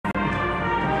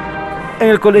En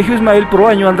el Colegio Ismael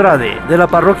Proaño Andrade de la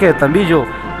parroquia de Tambillo,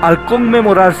 al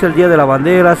conmemorarse el Día de la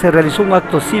Bandera, se realizó un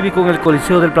acto cívico en el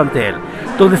Coliseo del plantel,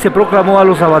 donde se proclamó a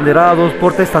los abanderados,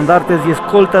 portaestandartes y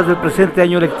escoltas del presente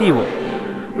año lectivo.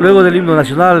 Luego del himno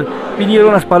nacional,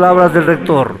 vinieron las palabras del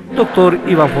rector, doctor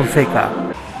Iván Fonseca.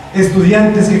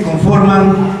 Estudiantes que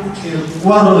conforman el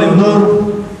cuadro de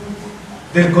honor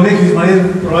del Colegio Ismael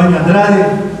Proaño Andrade,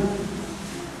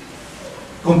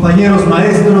 compañeros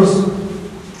maestros,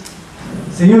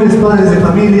 señores padres de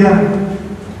familia,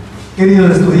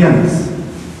 queridos estudiantes,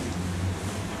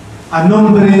 a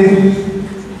nombre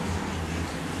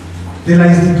de la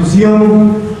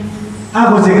institución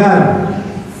hago llegar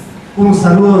un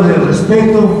saludo de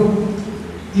respeto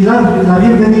y la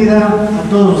bienvenida a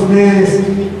todos ustedes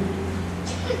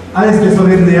a este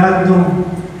solemne acto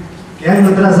que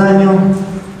año tras año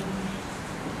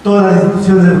todas las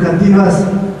instituciones educativas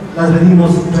las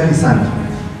venimos realizando.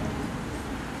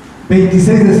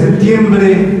 26 de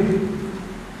septiembre,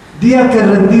 día que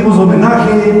rendimos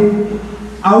homenaje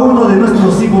a uno de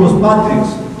nuestros símbolos patrios,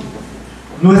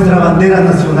 nuestra bandera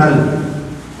nacional,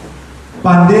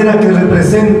 bandera que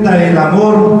representa el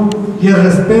amor y el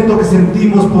respeto que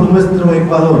sentimos por nuestro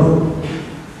Ecuador,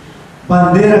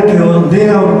 bandera que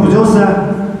ondea orgullosa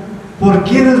por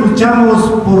quienes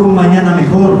luchamos por un mañana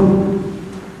mejor,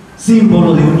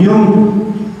 símbolo de unión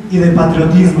y de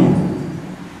patriotismo,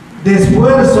 de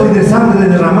esfuerzo y de sangre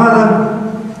derramada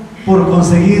por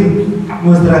conseguir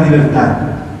nuestra libertad.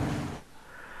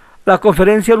 La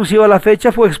conferencia alusiva a la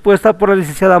fecha fue expuesta por la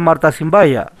licenciada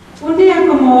ASIMBAYA. Un día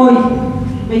como hoy,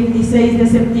 26 de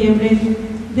septiembre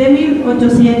de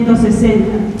 1860,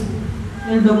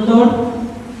 el doctor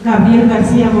Gabriel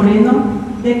García Moreno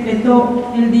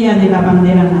decretó el Día de la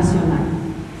Bandera Nacional.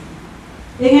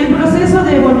 En el proceso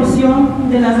de evolución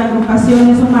de las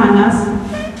agrupaciones humanas,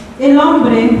 el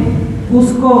hombre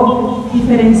buscó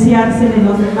diferenciarse de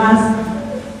los demás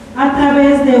a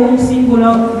través de un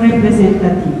símbolo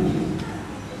representativo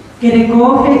que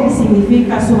recoge y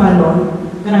significa su valor,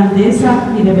 grandeza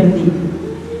y rebeldía.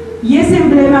 Y ese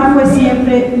emblema fue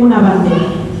siempre una bandera.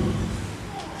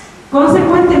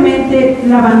 Consecuentemente,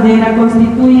 la bandera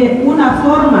constituye una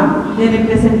forma de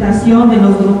representación de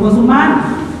los grupos humanos,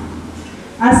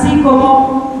 así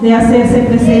como de hacerse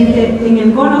presente en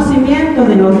el conocimiento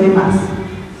de los demás,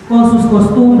 con sus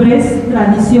costumbres,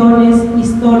 tradiciones,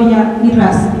 historia y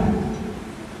raza.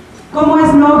 Como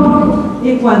es lógico,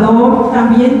 Ecuador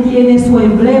también tiene su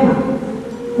emblema,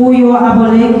 cuyo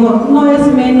abolengo no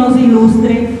es menos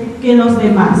ilustre que los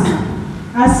demás.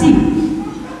 Así,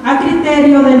 a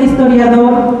criterio del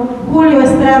historiador Julio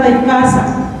Estrada y Casa,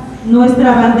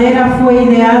 nuestra bandera fue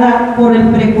ideada por el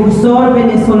precursor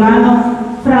venezolano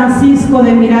Francisco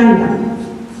de Miranda,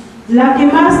 la que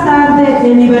más tarde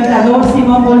el libertador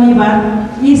Simón Bolívar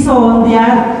hizo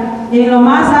ondear en lo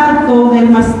más alto del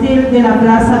mástil de la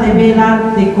plaza de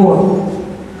vela de Coro,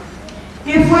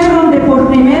 que fue donde por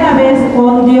primera vez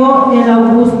ondeó el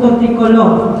augusto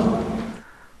tricolor,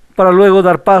 para luego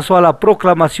dar paso a la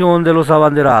proclamación de los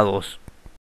abanderados.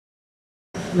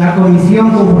 La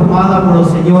comisión conformada por los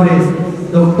señores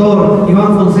doctor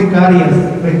Iván Fonseca Arias,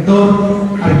 rector,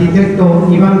 arquitecto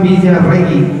Iván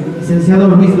Villarregui, licenciado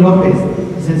Luis López,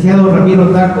 licenciado Ramiro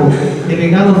Taco,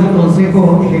 delegados del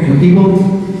Consejo Ejecutivo,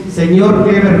 señor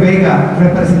Clever Vega,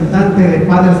 representante de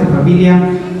padres de familia,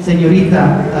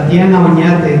 señorita Tatiana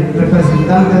Oñate,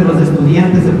 representante de los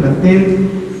estudiantes del plantel,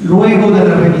 luego de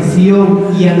la revisión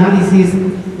y análisis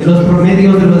de los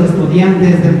promedios de los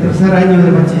estudiantes del tercer año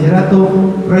de bachillerato,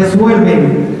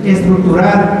 resuelven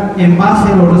estructurar en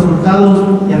base a los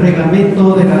resultados del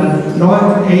reglamento de la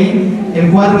LOEI el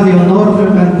cuadro de honor del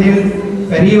plantel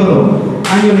periodo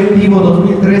año lectivo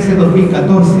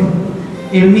 2013-2014,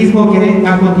 el mismo que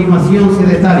a continuación se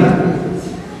detalla.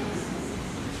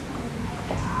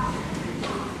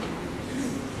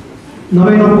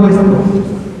 Noveno puesto,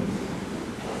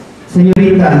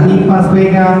 señorita Nipas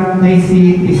Vega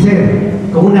Daisy Pizer,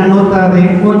 con una nota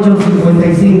de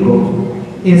 8.55,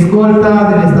 escolta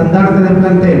del estandarte del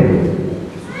plantel.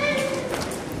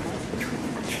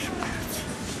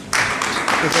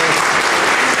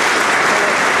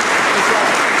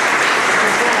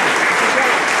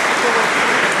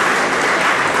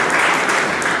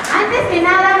 Antes que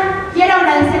nada, quiero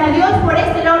agradecer a Dios por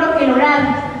este logro que he logrado,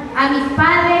 a mis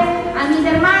padres, a mis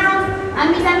hermanos, a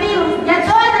mis amigos y a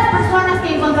todas las personas que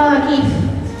he encontrado aquí.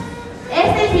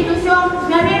 Esta institución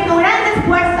me ha abierto grandes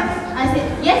puertas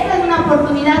y esta es una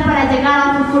oportunidad para llegar a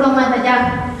un futuro más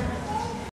allá.